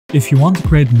If you want to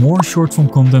create more short form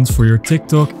content for your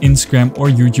TikTok, Instagram or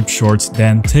YouTube shorts,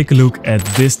 then take a look at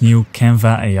this new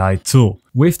Canva AI tool.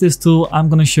 With this tool, I'm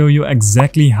gonna show you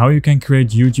exactly how you can create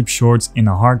YouTube shorts in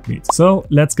a heartbeat. So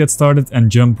let's get started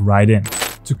and jump right in.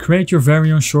 To create your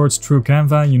very own shorts through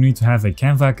Canva, you need to have a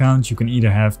Canva account. You can either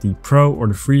have the Pro or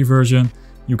the free version.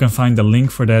 You can find the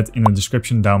link for that in the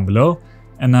description down below.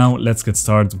 And now let's get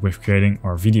started with creating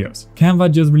our videos.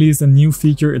 Canva just released a new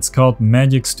feature, it's called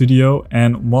Magic Studio.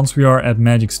 And once we are at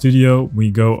Magic Studio,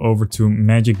 we go over to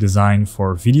Magic Design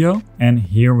for video. And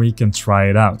here we can try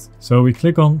it out. So we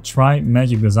click on Try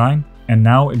Magic Design. And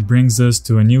now it brings us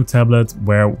to a new tablet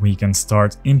where we can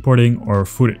start importing our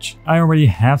footage. I already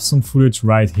have some footage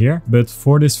right here, but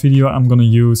for this video, I'm gonna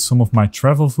use some of my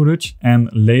travel footage. And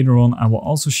later on, I will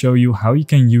also show you how you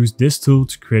can use this tool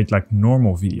to create like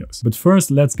normal videos. But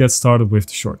first, let's get started with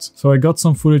the shorts. So I got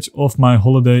some footage of my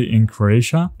holiday in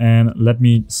Croatia, and let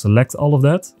me select all of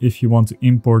that. If you want to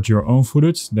import your own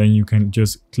footage, then you can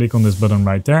just click on this button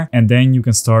right there, and then you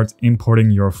can start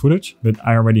importing your footage. But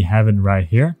I already have it right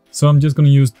here. So I'm just going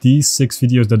to use these 6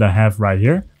 videos that I have right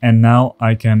here. And now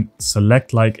I can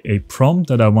select like a prompt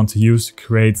that I want to use to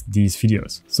create these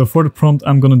videos. So for the prompt,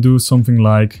 I'm going to do something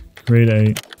like create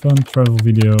a fun travel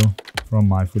video from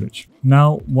my footage.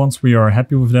 Now, once we are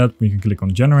happy with that, we can click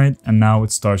on generate, and now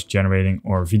it starts generating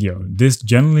our video. This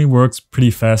generally works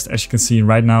pretty fast. As you can see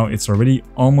right now, it's already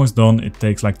almost done. It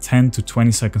takes like 10 to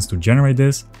 20 seconds to generate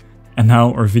this. And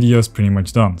now our video is pretty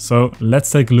much done. So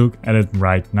let's take a look at it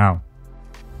right now.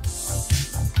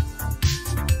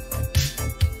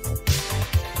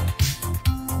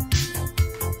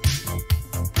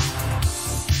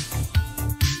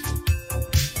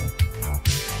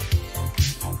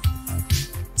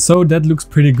 So that looks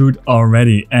pretty good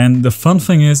already, and the fun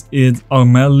thing is it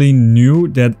automatically knew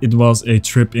that it was a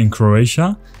trip in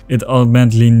Croatia. It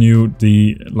automatically knew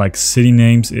the like city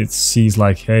names. It sees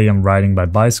like, hey, I'm riding by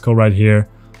bicycle right here,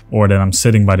 or that I'm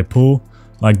sitting by the pool.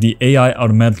 Like the AI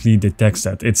automatically detects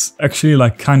that. It's actually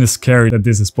like kind of scary that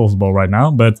this is possible right now,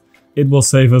 but it will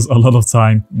save us a lot of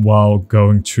time while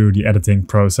going through the editing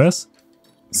process.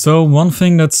 So one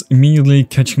thing that's immediately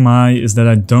catching my eye is that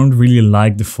I don't really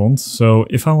like the font. So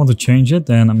if I want to change it,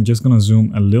 then I'm just gonna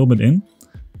zoom a little bit in.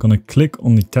 I'm gonna click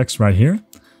on the text right here.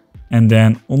 And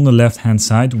then on the left hand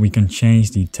side, we can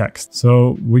change the text.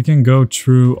 So we can go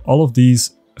through all of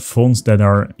these fonts that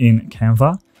are in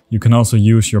Canva. You can also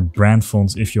use your brand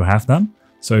fonts if you have them.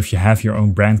 So if you have your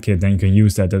own brand kit, then you can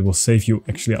use that. That will save you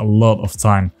actually a lot of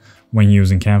time when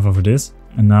using Canva for this.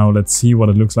 And now let's see what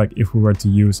it looks like if we were to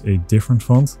use a different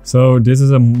font. So this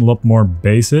is a lot more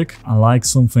basic. I like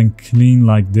something clean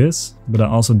like this, but I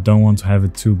also don't want to have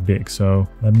it too big. So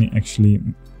let me actually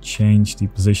change the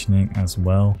positioning as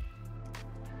well.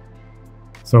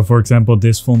 So for example,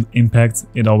 this font Impact,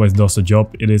 it always does the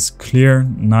job. It is clear,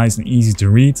 nice and easy to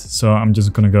read. So I'm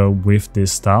just gonna go with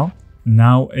this style.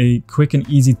 Now a quick and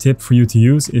easy tip for you to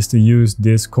use is to use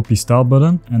this copy style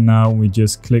button. And now we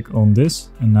just click on this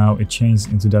and now it changes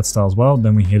into that style as well.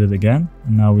 Then we hit it again.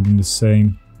 And now we're doing the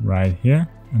same right here.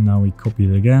 And now we copy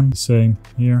it again, same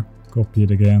here, copy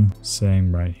it again,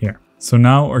 same right here. So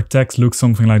now our text looks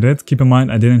something like that. Keep in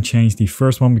mind, I didn't change the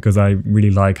first one because I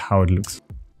really like how it looks.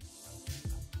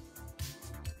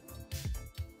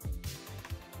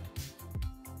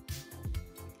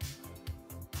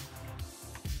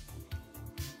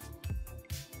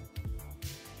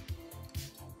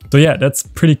 So yeah, that's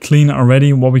pretty clean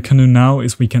already. What we can do now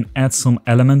is we can add some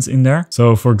elements in there.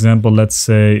 So for example, let's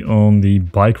say on the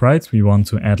bike ride, we want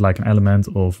to add like an element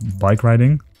of bike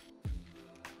riding.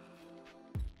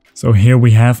 So here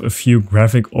we have a few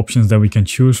graphic options that we can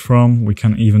choose from. We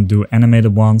can even do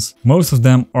animated ones. Most of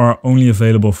them are only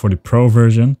available for the Pro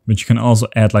version, but you can also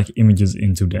add like images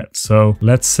into that. So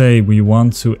let's say we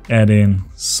want to add in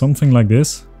something like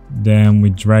this. Then we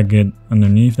drag it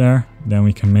underneath there. Then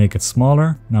we can make it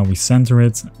smaller. Now we center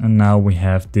it, and now we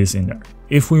have this in there.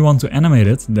 If we want to animate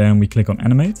it, then we click on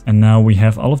animate. And now we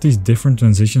have all of these different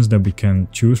transitions that we can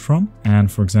choose from. And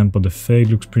for example, the fade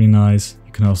looks pretty nice.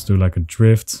 You can also do like a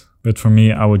drift. But for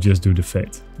me, I would just do the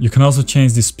fade. You can also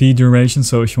change the speed duration.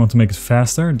 So if you want to make it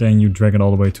faster, then you drag it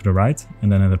all the way to the right, and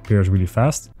then it appears really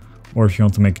fast. Or if you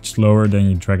want to make it slower, then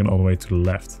you drag it all the way to the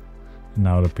left.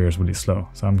 Now it appears really slow.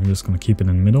 So I'm just going to keep it in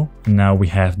the middle. And now we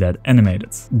have that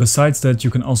animated. Besides that,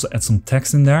 you can also add some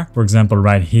text in there. For example,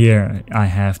 right here, I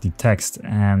have the text.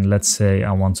 And let's say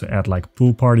I want to add like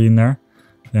pool party in there.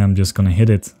 Then I'm just going to hit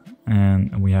it.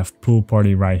 And we have pool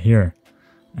party right here.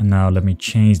 And now let me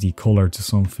change the color to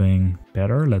something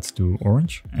better. Let's do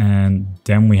orange. And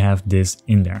then we have this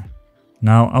in there.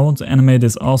 Now I want to animate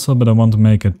this also, but I want to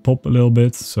make it pop a little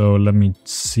bit. So let me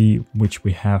see which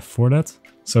we have for that.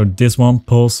 So this one,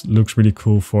 Pulse, looks really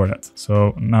cool for that.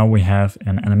 So now we have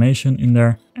an animation in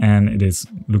there and it is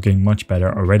looking much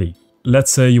better already.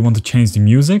 Let's say you want to change the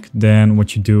music, then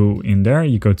what you do in there,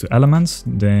 you go to elements,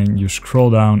 then you scroll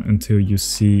down until you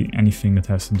see anything that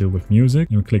has to do with music.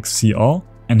 You click see all.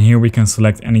 And here we can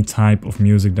select any type of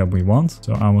music that we want.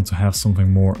 So I want to have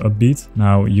something more upbeat.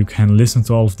 Now you can listen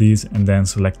to all of these and then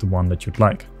select the one that you'd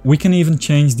like. We can even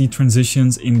change the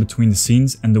transitions in between the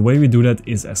scenes, and the way we do that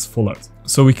is as follows.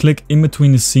 So we click in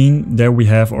between the scene, there we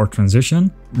have our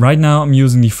transition. Right now I'm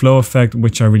using the flow effect,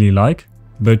 which I really like,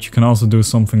 but you can also do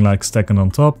something like stack it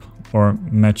on top or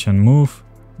match and move.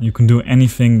 You can do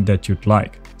anything that you'd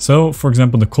like. So for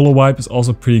example, the color wipe is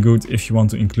also pretty good if you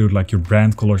want to include like your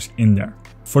brand colors in there.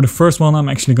 For the first one, I'm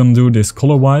actually going to do this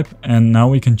color wipe, and now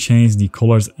we can change the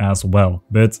colors as well.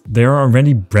 But they are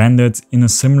already branded in a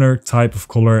similar type of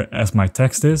color as my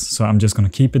text is, so I'm just going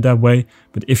to keep it that way.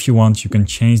 But if you want, you can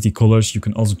change the colors, you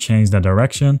can also change the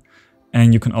direction,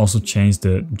 and you can also change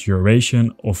the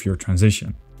duration of your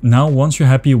transition. Now, once you're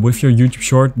happy with your YouTube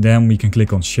short, then we can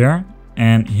click on share,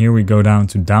 and here we go down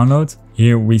to download.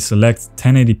 Here we select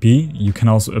 1080p, you can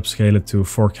also upscale it to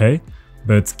 4K.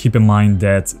 But keep in mind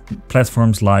that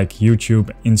platforms like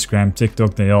YouTube, Instagram,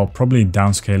 TikTok, they all probably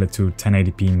downscale it to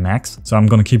 1080p max. So I'm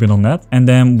going to keep it on that. And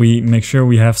then we make sure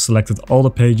we have selected all the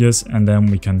pages and then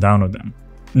we can download them.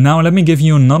 Now let me give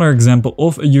you another example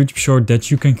of a YouTube short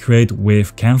that you can create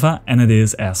with Canva, and it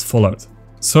is as follows.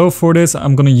 So for this,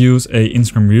 I'm going to use a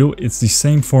Instagram reel. It's the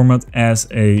same format as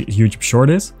a YouTube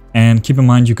short is. And keep in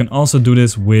mind, you can also do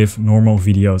this with normal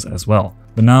videos as well.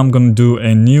 But now I'm going to do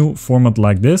a new format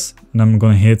like this, and I'm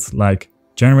going to hit like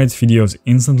generate videos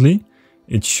instantly.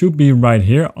 It should be right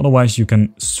here. Otherwise you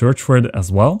can search for it as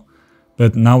well.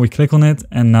 But now we click on it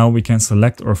and now we can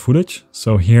select our footage.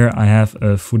 So here I have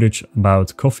a footage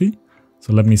about coffee.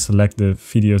 So let me select the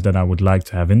videos that I would like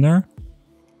to have in there.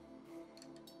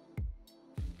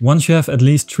 Once you have at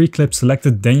least 3 clips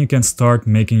selected, then you can start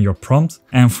making your prompt.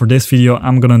 And for this video,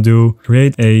 I'm gonna do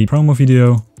create a promo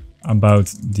video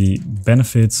about the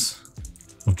benefits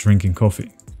of drinking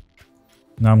coffee.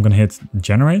 Now I'm gonna hit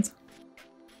generate.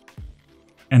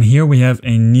 And here we have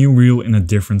a new reel in a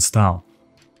different style.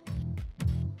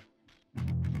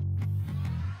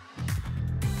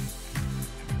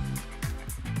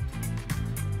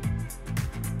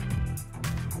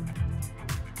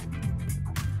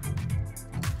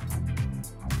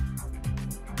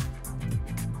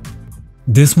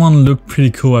 This one looked pretty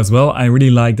cool as well. I really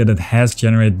like that it has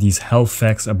generated these health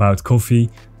facts about coffee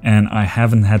and I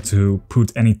haven't had to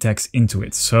put any text into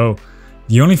it. So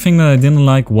the only thing that I didn't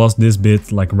like was this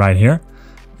bit like right here.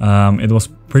 It was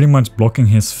pretty much blocking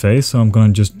his face, so I'm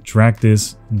gonna just drag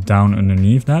this down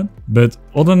underneath that. But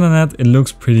other than that, it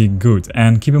looks pretty good.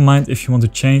 And keep in mind, if you want to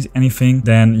change anything,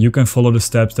 then you can follow the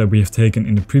steps that we have taken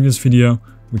in the previous video.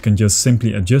 We can just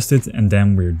simply adjust it and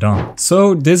then we're done.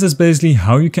 So this is basically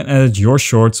how you can edit your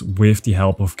shorts with the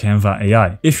help of Canva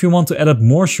AI. If you want to edit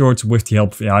more shorts with the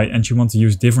help of AI and you want to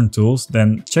use different tools,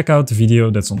 then check out the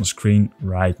video that's on the screen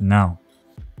right now.